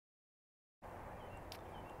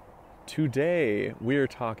Today, we're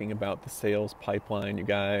talking about the sales pipeline, you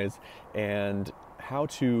guys, and how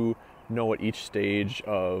to know at each stage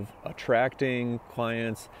of attracting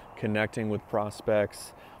clients, connecting with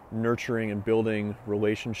prospects, nurturing and building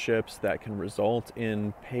relationships that can result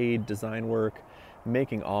in paid design work,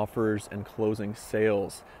 making offers, and closing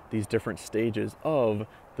sales. These different stages of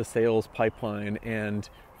the sales pipeline. And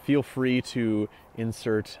feel free to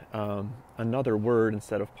insert another word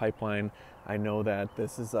instead of pipeline. I know that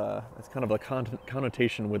this is it's kind of a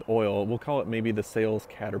connotation with oil. We'll call it maybe the sales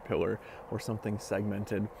caterpillar or something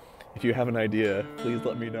segmented. If you have an idea, please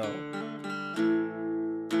let me know.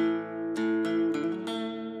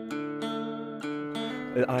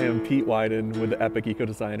 I am Pete Wyden with the Epic Eco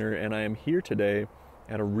Designer, and I am here today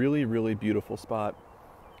at a really, really beautiful spot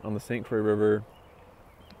on the St. Croix River.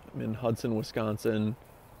 I'm in Hudson, Wisconsin,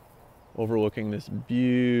 overlooking this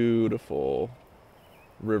beautiful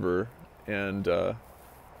river. And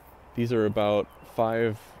these are about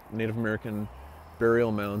 5 Native American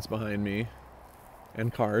burial mounds behind me,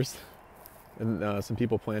 and cars. And some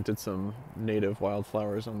people planted some native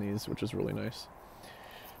wildflowers on these, which is really nice.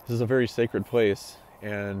 This is a very sacred place,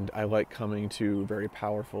 and I like coming to very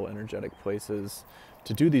powerful, energetic places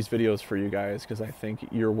to do these videos for you guys, because I think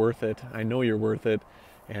you're worth it. I know you're worth it,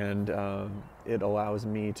 and it allows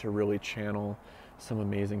me to really channel some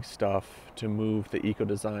amazing stuff to move the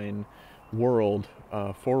eco-design world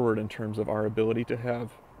forward in terms of our ability to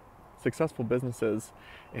have successful businesses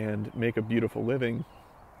and make a beautiful living,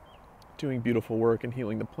 doing beautiful work and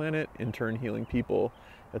healing the planet, in turn healing people,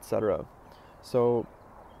 etc. So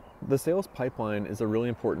the sales pipeline is a really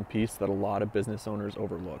important piece that a lot of business owners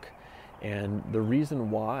overlook. And the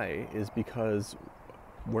reason why is because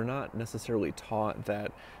we're not necessarily taught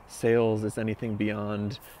that sales is anything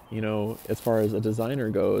beyond, as far as a designer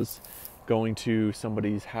goes, going to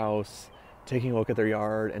somebody's house, taking a look at their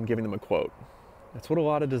yard and giving them a quote. That's what a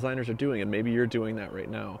lot of designers are doing, and maybe you're doing that right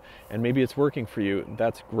now. And maybe it's working for you.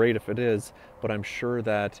 That's great if it is, but I'm sure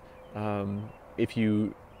that if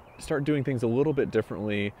you start doing things a little bit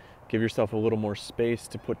differently, give yourself a little more space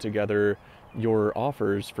to put together your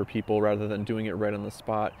offers for people rather than doing it right on the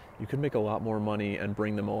spot, you could make a lot more money and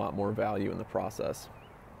bring them a lot more value in the process.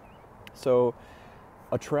 So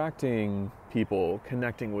attracting people,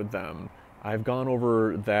 connecting with them, I've gone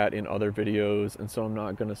over that in other videos, and so I'm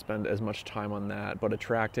not going to spend as much time on that, but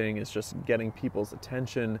attracting is just getting people's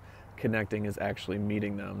attention. Connecting is actually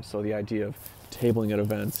meeting them. So the idea of tabling at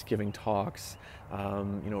events, giving talks,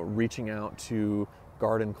 reaching out to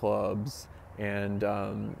garden clubs, and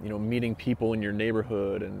meeting people in your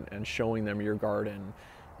neighborhood and showing them your garden.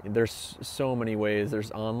 There's so many ways.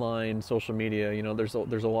 There's online, social media, there's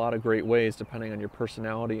a lot of great ways, depending on your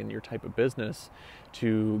personality and your type of business,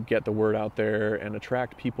 to get the word out there and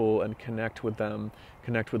attract people and connect with them,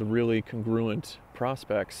 connect with really congruent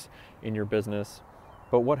prospects in your business.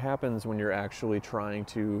 But what happens when you're actually trying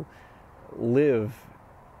to live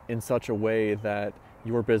in such a way that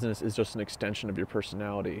your business is just an extension of your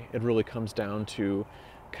personality? It really comes down to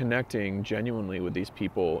connecting genuinely with these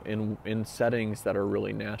people in settings that are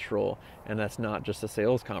really natural, and that's not just a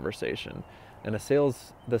sales conversation. And the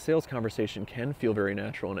sales conversation can feel very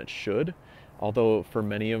natural, and it should, although for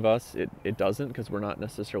many of us it doesn't, because we're not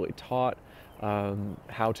necessarily taught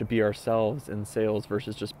how to be ourselves in sales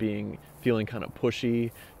versus just feeling kind of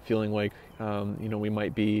pushy, feeling like we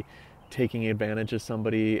might be taking advantage of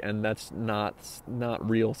somebody, and that's not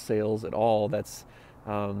real sales at all. That's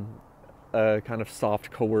a kind of soft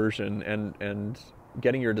coercion, and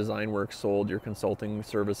getting your design work sold, your consulting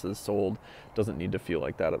services sold, doesn't need to feel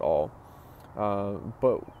like that at all.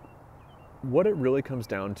 But what it really comes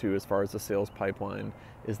down to as far as the sales pipeline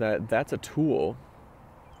is that that's a tool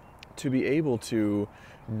to be able to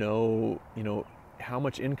know, how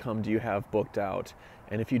much income do you have booked out?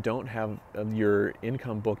 And if you don't have your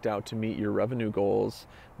income booked out to meet your revenue goals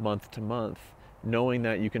month to month, knowing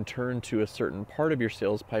that you can turn to a certain part of your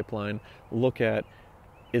sales pipeline, look at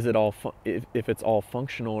if it's all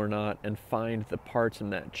functional or not, and find the parts in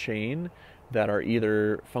that chain that are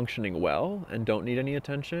either functioning well and don't need any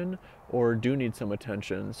attention or do need some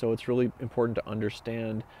attention. So it's really important to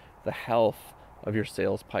understand the health of your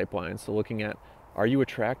sales pipeline. So looking at, are you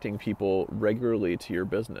attracting people regularly to your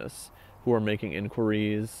business who are making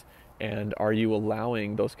inquiries? And are you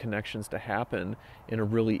allowing those connections to happen in a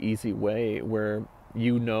really easy way where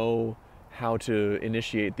you know how to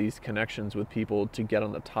initiate these connections with people to get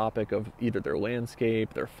on the topic of either their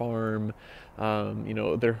landscape, their farm,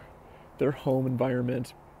 their home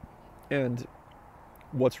environment, and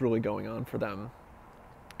what's really going on for them,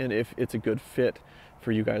 and if it's a good fit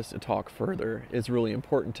for you guys to talk further is really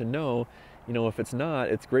important to know. If it's not,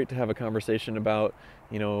 it's great to have a conversation about,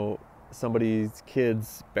 somebody's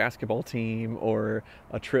kid's basketball team or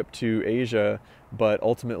a trip to Asia, but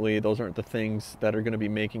ultimately those aren't the things that are going to be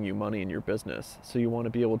making you money in your business. So you want to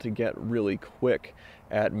be able to get really quick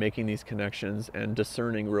at making these connections and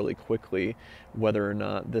discerning really quickly whether or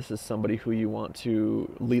not this is somebody who you want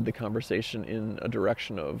to lead the conversation in a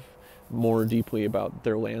direction of more deeply about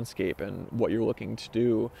their landscape and what you're looking to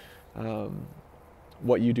do,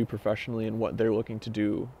 what you do professionally and what they're looking to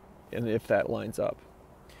do, and if that lines up.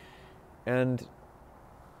 And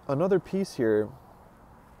another piece here,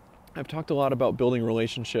 I've talked a lot about building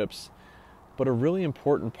relationships, but a really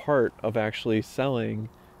important part of actually selling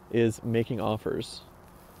is making offers.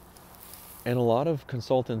 And a lot of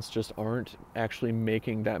consultants just aren't actually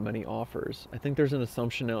making that many offers. I think there's an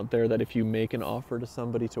assumption out there that if you make an offer to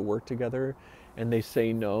somebody to work together and they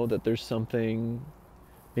say no, that there's something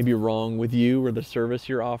maybe wrong with you or the service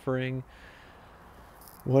you're offering.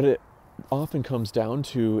 What it often comes down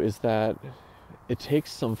to is that it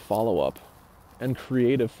takes some follow-up and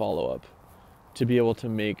creative follow-up to be able to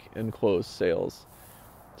make and close sales.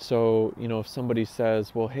 So, if somebody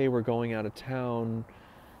says, well, hey, we're going out of town,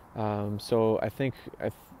 so I think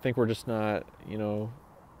we're just not,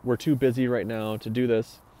 we're too busy right now to do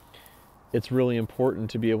this. It's really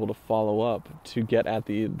important to be able to follow up to get at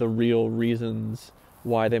the real reasons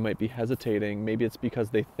why they might be hesitating. Maybe it's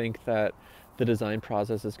because they think that the design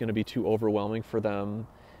process is going to be too overwhelming for them.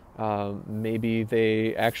 Maybe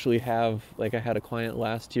they actually have, like I had a client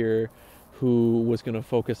last year who was going to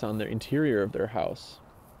focus on the interior of their house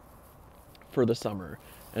for the summer.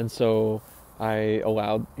 And so I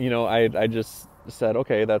allowed, I just said,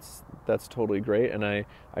 okay, that's totally great. And I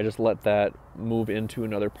just let that move into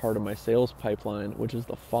another part of my sales pipeline, which is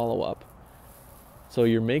the follow-up. So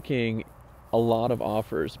you're making a lot of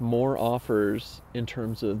offers, more offers in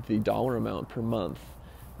terms of the dollar amount per month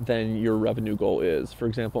than your revenue goal is. For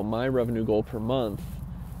example, my revenue goal per month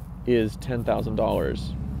is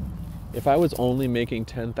 $10,000. If I was only making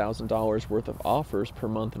 $10,000 worth of offers per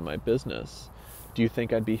month in my business, do you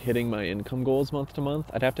think I'd be hitting my income goals month to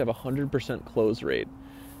month? I'd have to have a 100% close rate.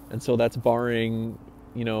 And so that's barring,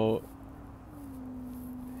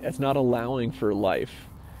 it's not allowing for life.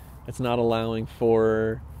 It's not allowing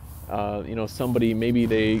for somebody, maybe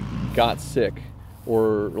they got sick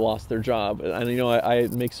or lost their job. And I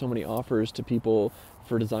make so many offers to people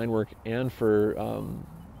for design work and for,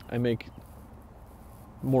 I make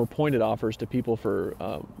more pointed offers to people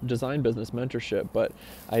for design business mentorship, but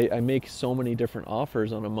I make so many different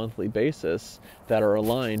offers on a monthly basis that are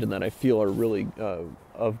aligned and that I feel are really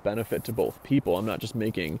of benefit to both people. I'm not just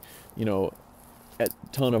making, a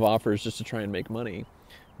ton of offers just to try and make money.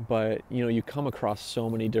 But, you come across so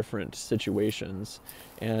many different situations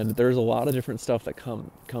and there's a lot of different stuff that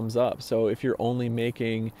comes up. So if you're only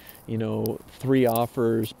making, 3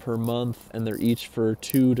 offers per month and they're each for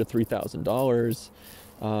 $2,000 to $3,000,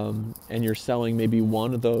 and you're selling maybe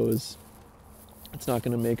one of those, it's not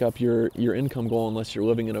going to make up your income goal unless you're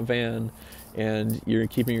living in a van and you're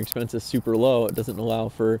keeping your expenses super low. It doesn't allow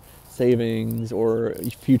for savings or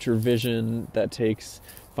future vision that takes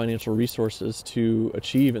financial resources to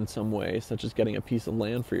achieve in some way, such as getting a piece of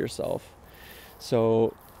land for yourself.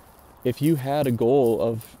 So if you had a goal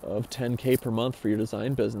of $10K per month for your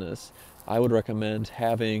design business, I would recommend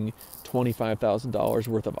having $25,000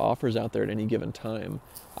 worth of offers out there at any given time.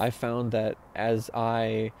 I found that as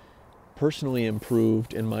I personally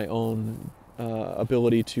improved in my own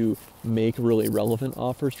ability to make really relevant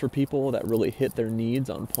offers for people that really hit their needs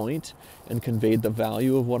on point and conveyed the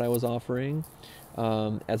value of what I was offering,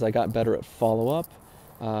 as I got better at follow-up,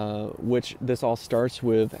 which this all starts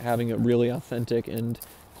with having a really authentic and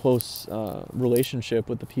close relationship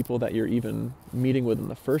with the people that you're even meeting with in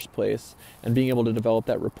the first place, and being able to develop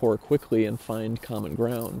that rapport quickly and find common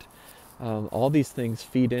ground. All these things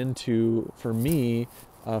feed into, for me,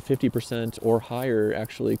 50% or higher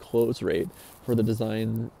actually close rate for the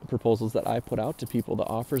design proposals that I put out to people, the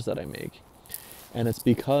offers that I make. And it's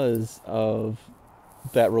because of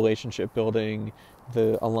that relationship building,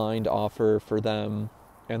 the aligned offer for them,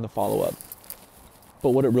 and the follow-up.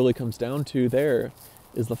 But what it really comes down to there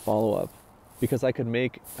is the follow-up. Because I could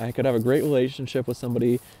have a great relationship with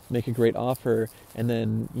somebody, make a great offer, and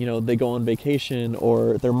then, they go on vacation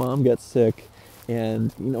or their mom gets sick.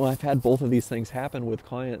 And, I've had both of these things happen with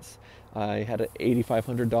clients. I had an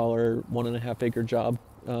 $8,500 1.5 acre job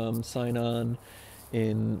sign on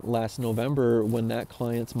in last November when that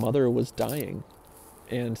client's mother was dying.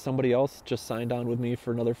 and somebody else just signed on with me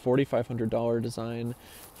for another $4,500 design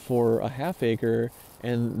for a half acre,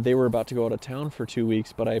 and they were about to go out of town for 2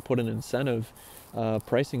 weeks, but I put an incentive,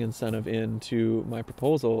 pricing incentive into my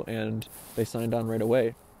proposal, and they signed on right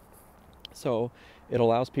away. So it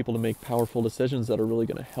allows people to make powerful decisions that are really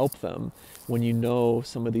going to help them when you know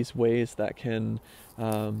some of these ways that can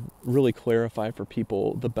really clarify for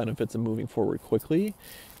people the benefits of moving forward quickly,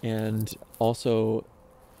 and also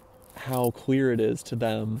how clear it is to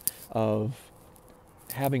them of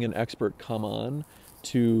having an expert come on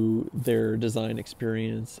to their design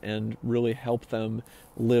experience and really help them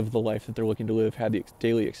live the life that they're looking to live, have the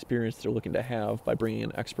daily experience they're looking to have by bringing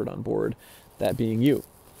an expert on board, that being you.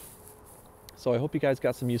 So I hope you guys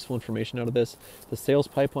got some useful information out of this. The sales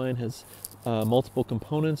pipeline has multiple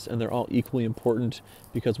components, and they're all equally important,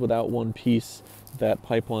 because without one piece, that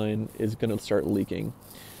pipeline is going to start leaking.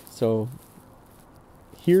 So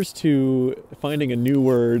here's to finding a new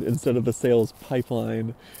word instead of the sales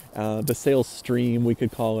pipeline, the sales stream, we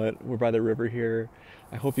could call it. We're by the river here.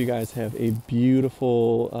 I hope you guys have a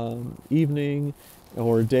beautiful evening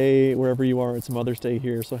or day wherever you are. It's Mother's Day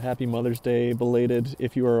here, so happy Mother's Day, belated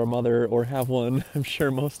if you are a mother or have one. I'm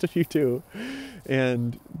sure most of you do.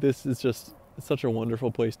 And this is just such a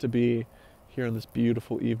wonderful place to be here on this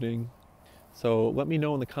beautiful evening. So let me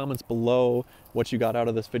know in the comments below what you got out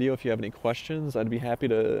of this video. If you have any questions, I'd be happy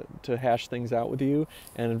to hash things out with you.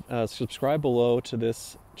 And subscribe below to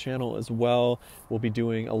this channel as well. We'll be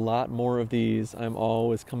doing a lot more of these. I'm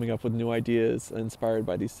always coming up with new ideas inspired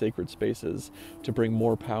by these sacred spaces to bring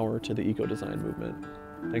more power to the eco-design movement.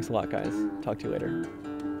 Thanks a lot, guys. Talk to you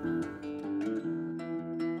later.